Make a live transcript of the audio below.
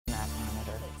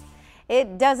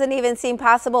It doesn't even seem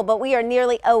possible, but we are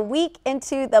nearly a week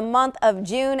into the month of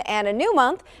June, and a new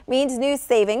month means new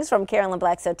savings from Carolyn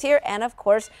Black-Sotier and, of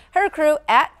course, her crew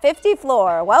at 50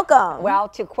 Floor. Welcome. Well,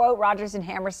 to quote Rodgers and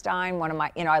Hammerstein, one of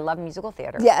my, I love musical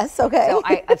theater. Yes, okay. So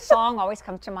a song always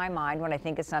comes to my mind when I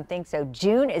think of something. So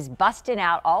June is busting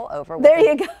out all over. There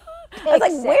you go. I was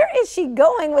like, where is she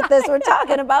going with this? We're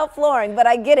talking about flooring, but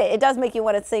I get it. It does make you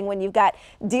want to sing when you've got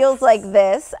deals like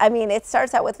this. I mean, it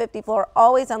starts out with 50 Floor,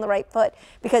 always on the right foot,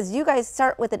 because you guys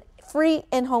start with a free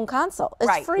in-home consult.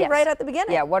 It's free right at the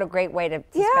beginning. Yeah, what a great way to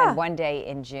spend one day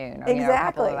in June, or a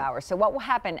couple of hours. So what will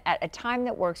happen at a time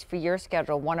that works for your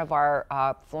schedule, one of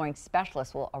our flooring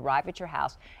specialists will arrive at your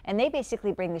house, and they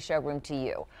basically bring the showroom to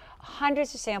you.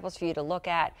 Hundreds of samples for you to look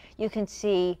at. You can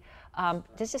see,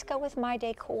 does this go with my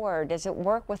decor? Does it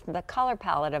work with the color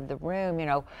palette of the room?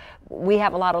 We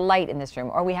have a lot of light in this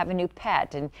room, or we have a new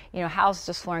pet, and how's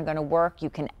this flooring going to work? You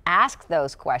can ask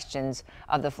those questions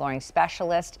of the flooring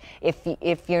specialist.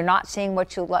 If you're not seeing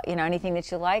what you like, anything that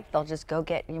you like, they'll just go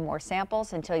get you more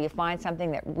samples until you find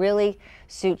something that really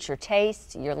suits your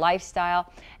taste, your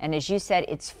lifestyle. And as you said,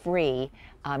 it's free.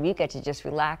 You get to just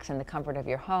relax in the comfort of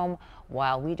your home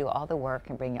while we do all the work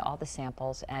and bring you all the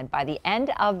samples. And by the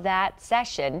end of that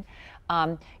session,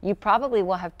 you probably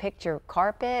will have picked your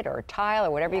carpet or tile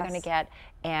or whatever you're going to get,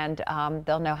 and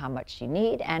they'll know how much you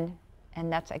need, and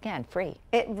that's, again, free.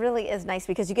 It really is nice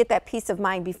because you get that peace of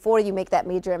mind before you make that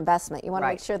major investment. You want to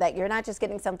make sure that you're not just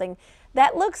getting something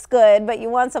that looks good, but you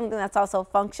want something that's also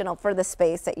functional for the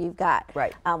space that you've got.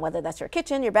 Right. Whether that's your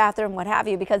kitchen, your bathroom, what have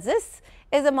you, because this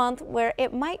is a month where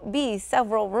it might be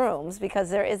several rooms, because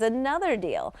there is another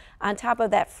deal on top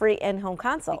of that free in-home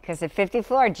consult. Because at 50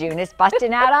 Floor, June is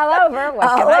busting out all over. What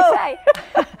can I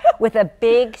say? With a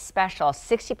big special,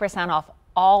 60% off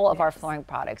all of our flooring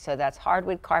products. So that's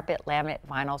hardwood, carpet, laminate,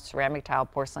 vinyl, ceramic tile,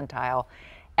 porcelain tile,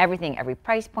 everything, every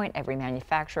price point, every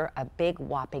manufacturer, a big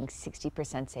whopping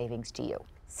 60% savings to you.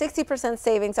 60%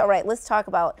 savings. All right, let's talk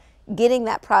about getting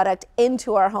that product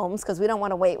into our homes, because we don't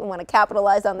want to wait. We want to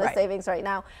capitalize on the savings right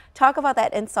now. Talk about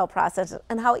that install process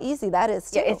and how easy that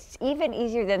is too. Yeah, it's even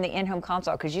easier than the in-home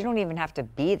consult, because you don't even have to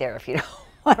be there if you don't.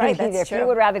 If you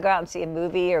would rather go out and see a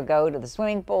movie or go to the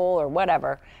swimming pool or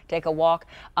whatever, take a walk,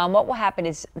 what will happen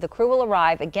is the crew will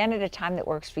arrive, again, at a time that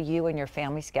works for you and your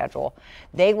family schedule.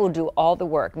 They will do all the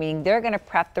work, meaning they're going to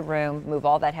prep the room, move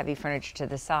all that heavy furniture to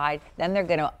the side, then they're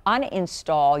going to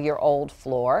uninstall your old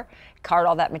floor, cart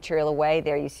all that material away.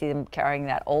 There you see them carrying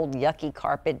that old yucky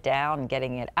carpet down and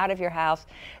getting it out of your house.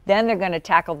 Then they're going to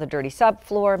tackle the dirty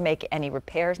subfloor, make any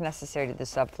repairs necessary to the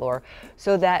subfloor,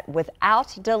 so that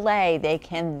without delay they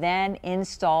can then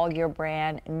install your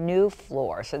brand new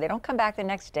floor. So they don't come back the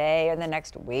next day or the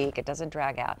next week. It doesn't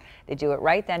drag out. They do it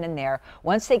right then and there.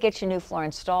 Once they get your new floor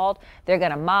installed, they're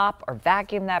going to mop or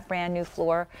vacuum that brand new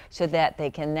floor so that they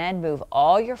can then move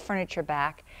all your furniture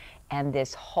back. And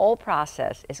this whole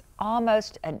process is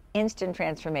almost an instant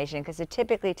transformation, because it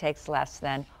typically takes less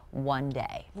than 1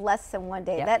 day. Less than 1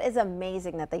 day. Yep. That is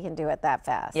amazing that they can do it that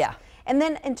fast. Yeah. And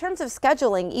then in terms of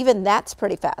scheduling, even that's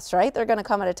pretty fast, right? They're going to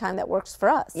come at a time that works for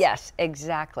us. Yes,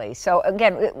 exactly. So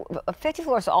again, 50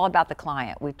 Floor is all about the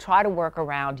client. We try to work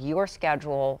around your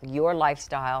schedule, your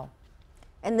lifestyle.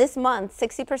 And this month,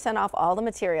 60% off all the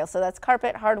material. So that's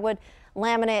carpet, hardwood,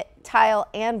 laminate, tile,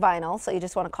 and vinyl. So you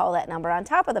just want to call that number, on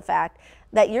top of the fact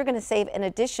that you're going to save an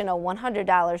additional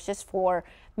 $100 just for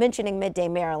mentioning Midday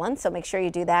Maryland. So make sure you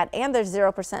do that. And there's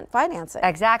 0% financing.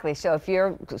 Exactly. So if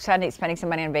you're spending some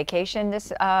money on vacation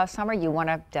this summer, you want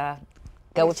to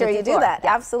go with 50 Floor. Make sure you do that.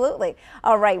 Yeah. Absolutely.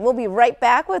 All right. We'll be right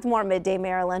back with more Midday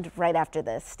Maryland right after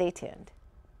this. Stay tuned.